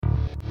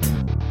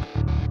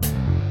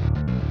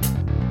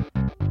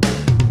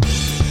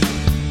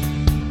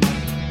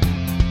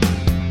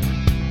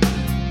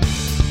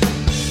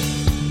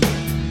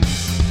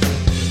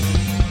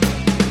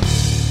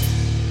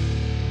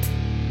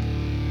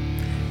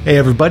Hey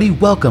everybody,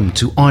 welcome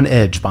to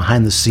ONEdge,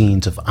 behind the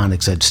scenes of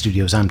ONYXedge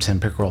Studios. I'm Tim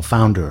Pickerel,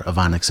 founder of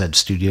ONYXedge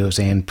Studios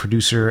and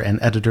producer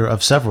and editor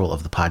of several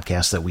of the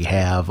podcasts that we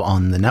have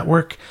on the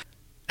network.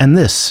 And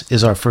this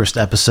is our first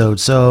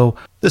episode, so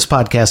this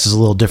podcast is a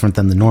little different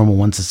than the normal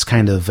ones. It's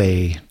kind of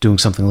doing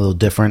something a little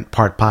different,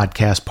 part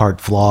podcast, part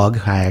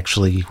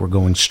vlog. We're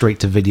going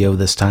straight to video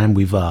this time.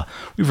 We've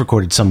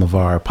recorded some of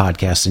our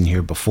podcasts in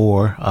here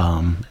before,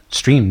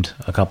 streamed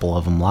a couple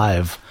of them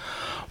live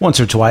once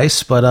or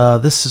twice, but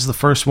this is the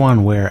first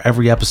one where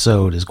every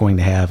episode is going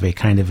to have a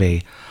kind of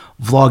a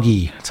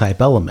vloggy type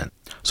element.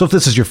 So if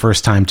this is your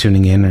first time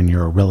tuning in and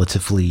you're a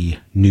relatively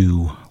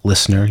new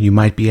listener, you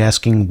might be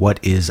asking, what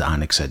is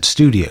ONYXedge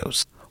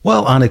Studios?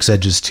 Well,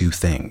 ONYXedge is two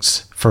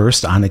things.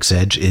 First,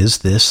 ONYXedge is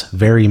this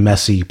very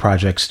messy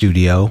project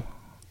studio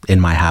in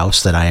my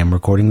house that I am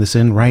recording this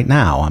in right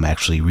now. I'm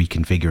actually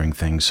reconfiguring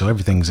things, so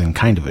everything's in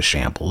kind of a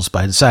shambles,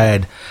 but I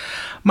decided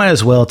might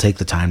as well take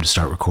the time to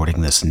start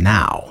recording this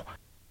now.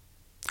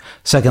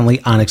 Secondly,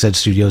 ONYXedge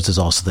Studios is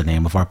also the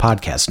name of our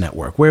podcast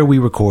network, where we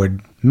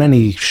record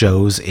many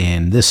shows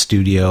in this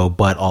studio,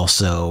 but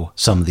also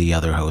some of the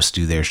other hosts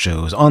do their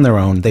shows on their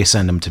own. They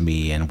send them to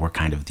me, and we're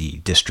kind of the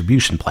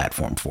distribution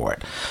platform for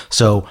it.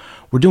 So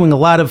we're doing a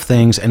lot of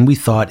things, and we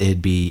thought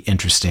it'd be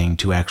interesting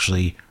to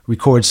actually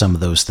record some of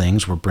those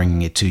things. We're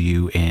bringing it to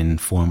you in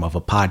form of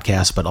a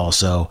podcast, but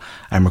also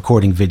I'm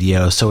recording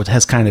video, so it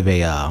has kind of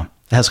a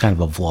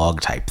vlog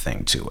type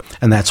thing to it.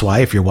 And that's why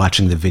if you're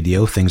watching the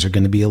video, things are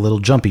going to be a little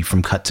jumpy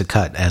from cut to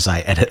cut as I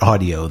edit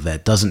audio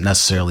that doesn't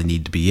necessarily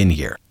need to be in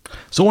here.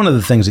 So one of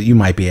the things that you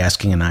might be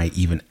asking, and I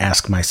even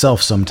ask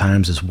myself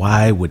sometimes, is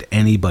why would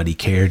anybody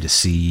care to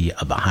see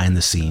a behind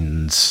the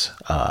scenes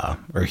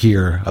or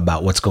hear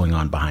about what's going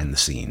on behind the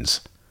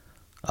scenes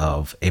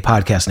of a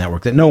podcast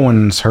network that no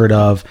one's heard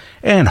of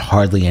and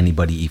hardly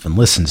anybody even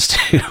listens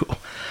to?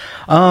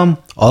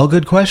 All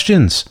good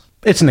questions.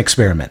 It's an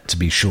experiment, to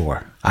be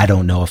sure. I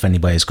don't know if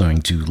anybody's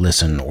going to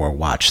listen or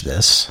watch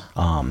this,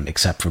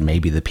 except for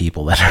maybe the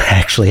people that are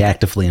actually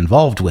actively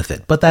involved with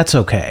it, but that's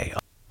okay.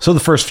 So the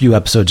first few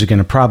episodes are going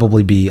to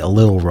probably be a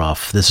little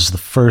rough. This is the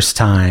first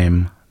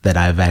time that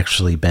I've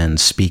actually been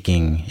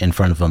speaking in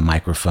front of a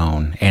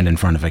microphone and in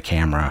front of a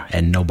camera,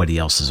 and nobody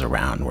else is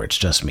around, where it's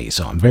just me.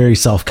 So I'm very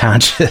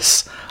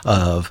self-conscious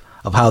of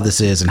how this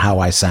is and how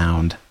I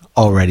sound.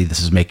 Already this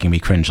is making me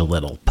cringe a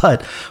little,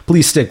 but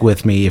please stick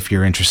with me if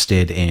you're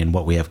interested in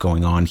what we have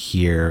going on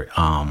here.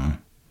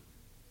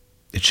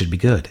 It should be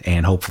good,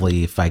 and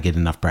hopefully if I get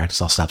enough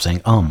practice, I'll stop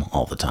saying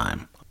all the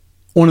time.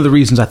 One of the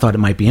reasons I thought it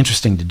might be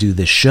interesting to do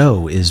this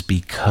show is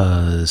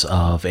because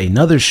of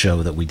another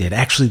show that we did,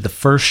 actually the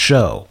first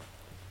show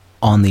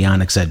on the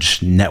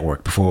ONYXedge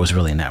network, before it was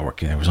really a network.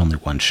 There was only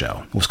one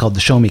show. It was called the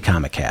Show Me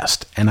Comic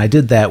Cast, and I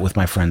did that with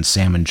my friends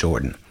Sam and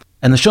Jordan.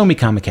 And the Show Me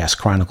Comic Cast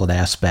chronicled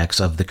aspects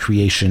of the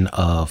creation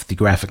of the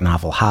graphic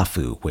novel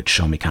Hafu, which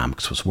Show Me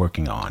Comics was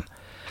working on.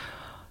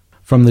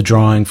 From the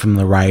drawing, from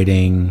the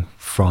writing,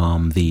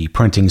 from the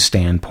printing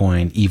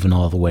standpoint, even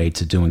all the way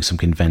to doing some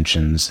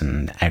conventions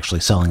and actually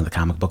selling the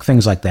comic book,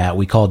 things like that.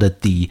 We called it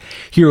the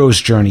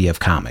hero's journey of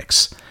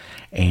comics.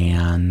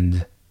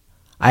 And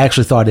I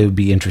actually thought it would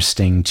be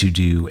interesting to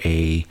do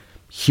a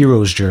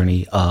hero's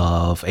journey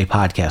of a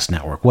podcast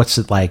network. What's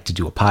it like to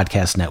do a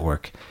podcast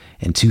network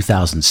in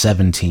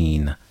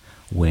 2017,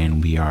 when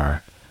we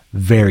are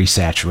very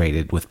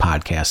saturated with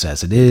podcasts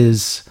as it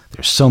is?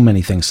 There's so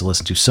many things to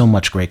listen to, so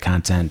much great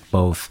content,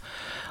 both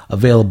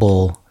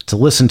available to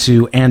listen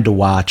to and to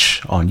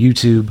watch on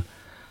YouTube.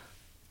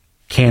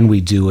 Can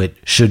we do it?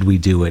 Should we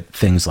do it?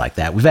 Things like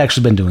that. We've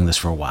actually been doing this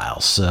for a while.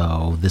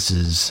 So this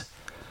is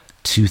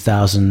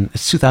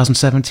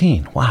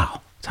 2017.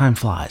 Wow, time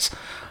flies.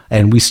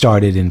 And we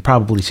started in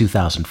probably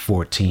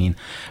 2014,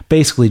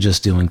 basically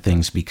just doing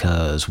things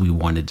because we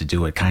wanted to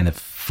do it, kind of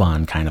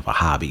fun, kind of a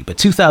hobby. But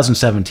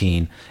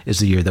 2017 is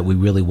the year that we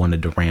really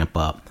wanted to ramp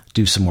up,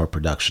 do some more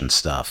production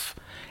stuff.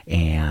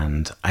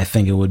 And I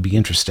think it would be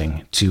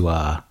interesting to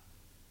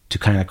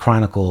kind of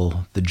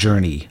chronicle the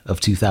journey of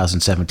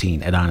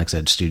 2017 at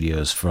ONYXedge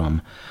Studios,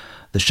 from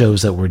the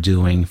shows that we're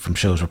doing, from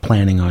shows we're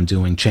planning on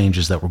doing,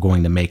 changes that we're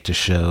going to make to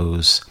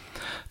shows,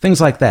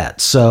 things like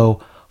that.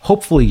 So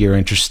hopefully you're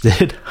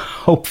interested.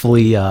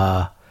 Hopefully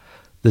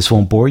this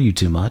won't bore you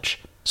too much.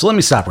 So let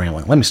me stop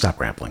rambling. What's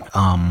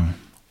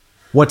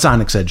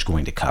ONYXedge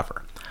going to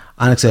cover?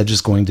 ONYXedge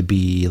is going to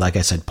be, like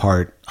I said,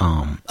 part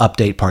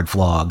update, part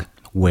vlog,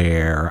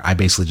 where I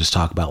basically just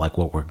talk about like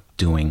what we're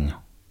doing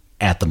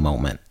at the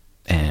moment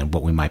and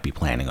what we might be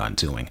planning on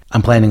doing.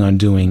 I'm planning on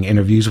doing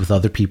interviews with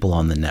other people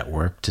on the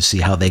network to see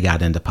how they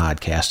got into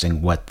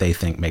podcasting, what they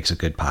think makes a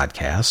good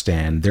podcast,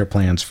 and their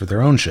plans for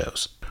their own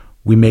shows.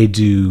 We may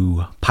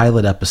do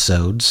pilot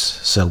episodes,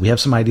 so we have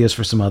some ideas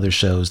for some other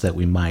shows that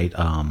we might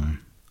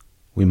want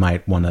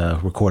to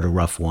record a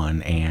rough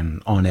one,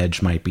 and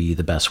ONEdge might be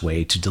the best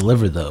way to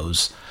deliver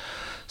those.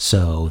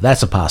 So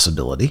that's a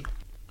possibility.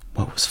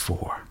 What was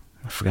 4?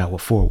 I forgot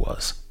what 4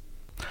 was.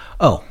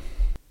 Oh,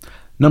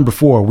 number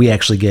 4, we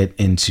actually get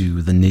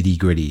into the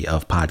nitty-gritty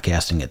of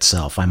podcasting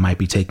itself. I might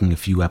be taking a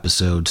few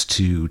episodes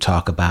to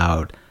talk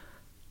about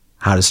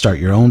how to start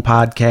your own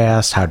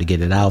podcast, how to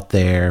get it out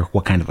there,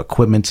 what kind of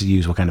equipment to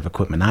use, what kind of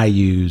equipment I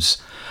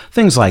use,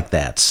 things like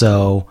that.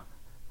 So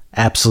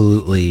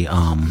absolutely,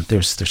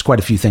 there's quite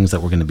a few things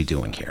that we're going to be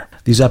doing here.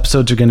 These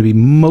episodes are going to be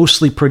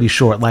mostly pretty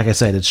short. Like I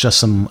said, it's just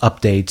some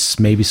updates,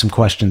 maybe some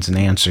questions and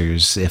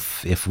answers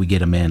if we get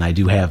them in. I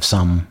do have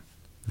some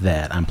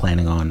that I'm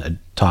planning on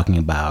talking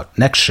about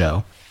next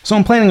show. So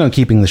I'm planning on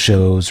keeping the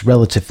shows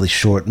relatively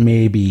short,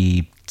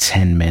 maybe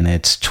 10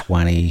 minutes,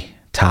 20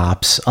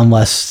 tops,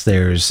 unless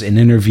there's an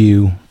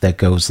interview that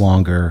goes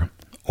longer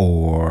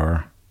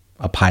or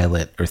a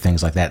pilot or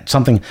things like that.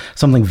 Something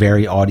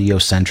very audio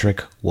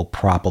centric will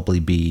probably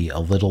be a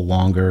little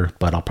longer,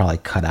 but I'll probably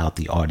cut out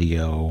the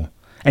audio.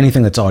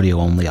 Anything that's audio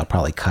only, I'll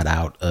probably cut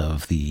out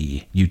of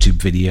the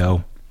YouTube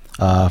video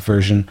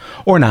version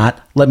or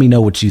not. Let me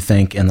know what you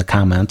think in the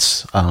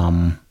comments.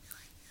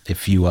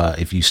 If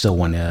you still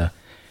want to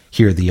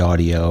hear the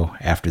audio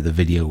after the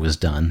video was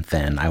done,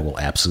 then I will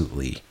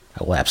absolutely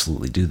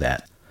do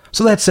that.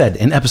 So that said,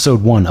 in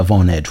episode 1 of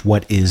ONedge,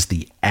 what is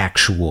the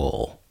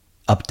actual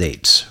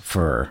updates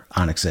for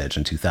ONYXedge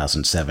in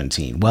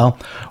 2017? Well,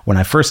 when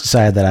I first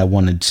decided that I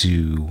wanted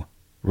to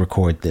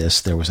record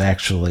this, there was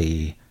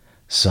actually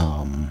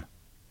some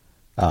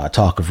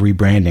talk of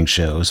rebranding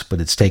shows,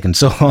 but it's taken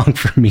so long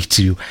for me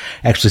to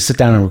actually sit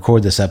down and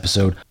record this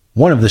episode.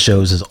 One of the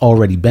shows has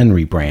already been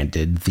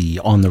rebranded. The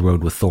On the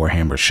Road with Thor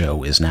Hammer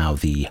show is now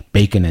the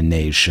Bacon and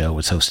Nays show.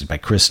 It's hosted by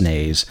Chris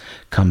Nays.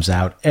 Comes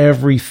out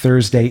every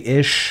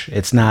Thursday-ish.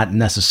 It's not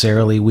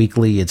necessarily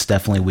weekly. It's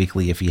definitely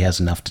weekly if he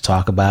has enough to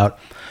talk about.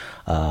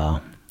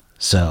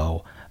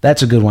 So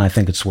that's a good one. I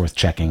think it's worth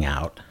checking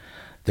out.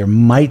 There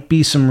might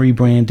be some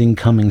rebranding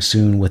coming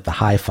soon with the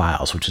High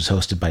Files, which is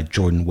hosted by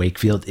Jordan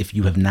Wakefield. If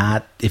you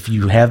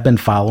have been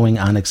following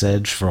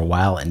ONYXedge for a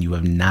while and you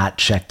have not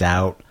checked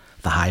out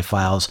the High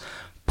Files,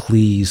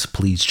 please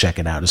check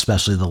it out,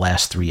 especially the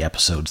last 3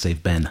 episodes.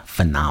 They've been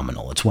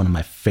phenomenal. It's one of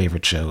my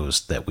favorite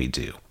shows that we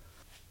do.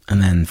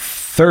 And then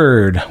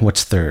third,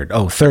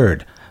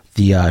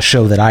 the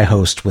show that I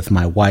host with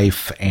my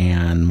wife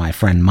and my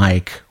friend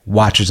Mike,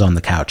 Watchers on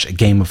the Couch, a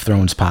Game of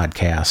Thrones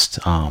podcast.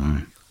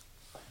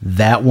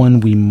 That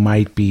one I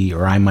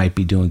might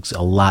be doing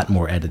a lot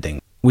more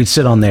editing. We'd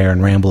sit on there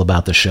and ramble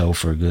about the show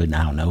for a good,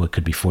 I don't know, it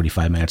could be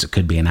 45 minutes, it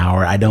could be an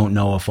hour. I don't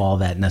know if all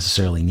that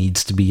necessarily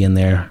needs to be in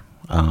there.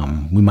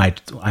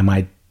 I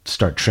might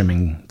start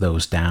trimming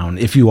those down.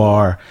 If you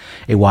are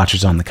a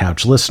Watchers on the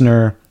Couch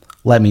listener,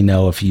 let me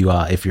know if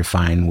you're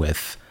fine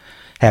with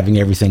having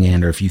everything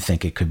in, or if you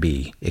think it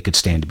could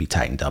stand to be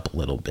tightened up a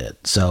little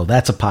bit. So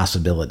that's a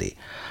possibility.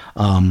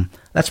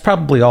 That's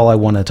probably all I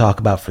want to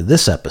talk about for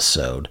this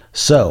episode.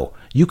 So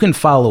you can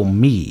follow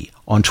me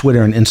on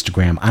Twitter and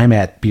Instagram. I'm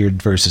at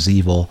Beard vs.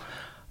 Evil.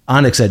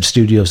 ONYXedge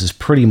Studios is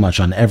pretty much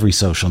on every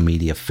social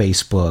media: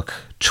 Facebook,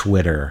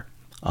 Twitter,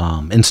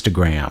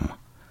 Instagram.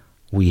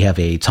 We have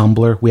a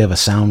Tumblr. We have a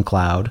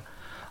SoundCloud.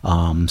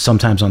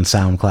 Sometimes on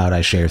SoundCloud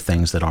I share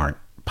things that aren't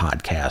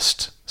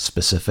podcast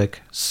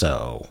specific.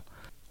 So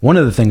one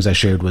of the things I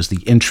shared was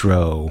the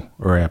intro,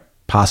 or a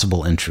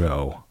possible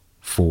intro,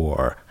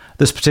 for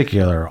this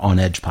particular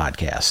ONedge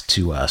podcast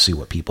to see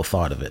what people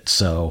thought of it.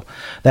 So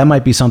that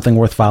might be something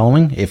worth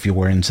following if you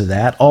were into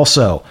that.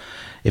 Also,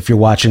 if you're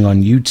watching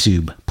on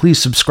YouTube, please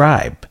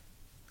subscribe,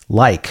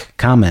 like,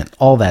 comment,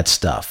 all that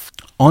stuff.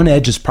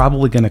 ONedge is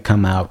probably going to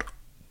come out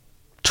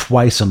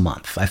twice a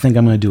month. I think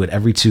I'm going to do it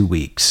every 2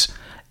 weeks.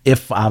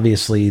 If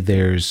obviously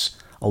there's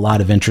a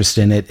lot of interest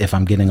in it, if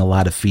I'm getting a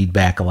lot of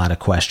feedback, a lot of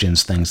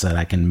questions, things that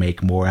I can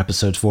make more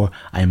episodes for,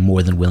 I am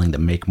more than willing to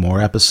make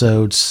more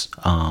episodes.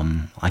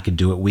 I could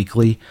do it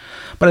weekly,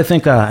 but I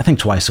think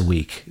twice a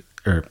week,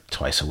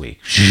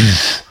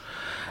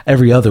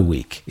 every other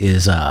week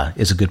is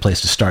a good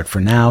place to start for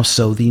now.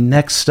 So the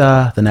next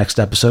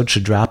episode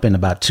should drop in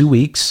about 2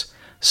 weeks.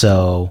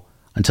 So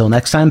until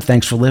next time,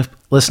 thanks for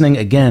listening.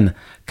 Again,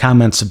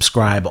 comment,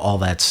 subscribe, all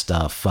that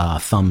stuff,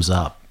 thumbs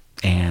up,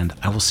 and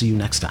I will see you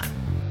next time.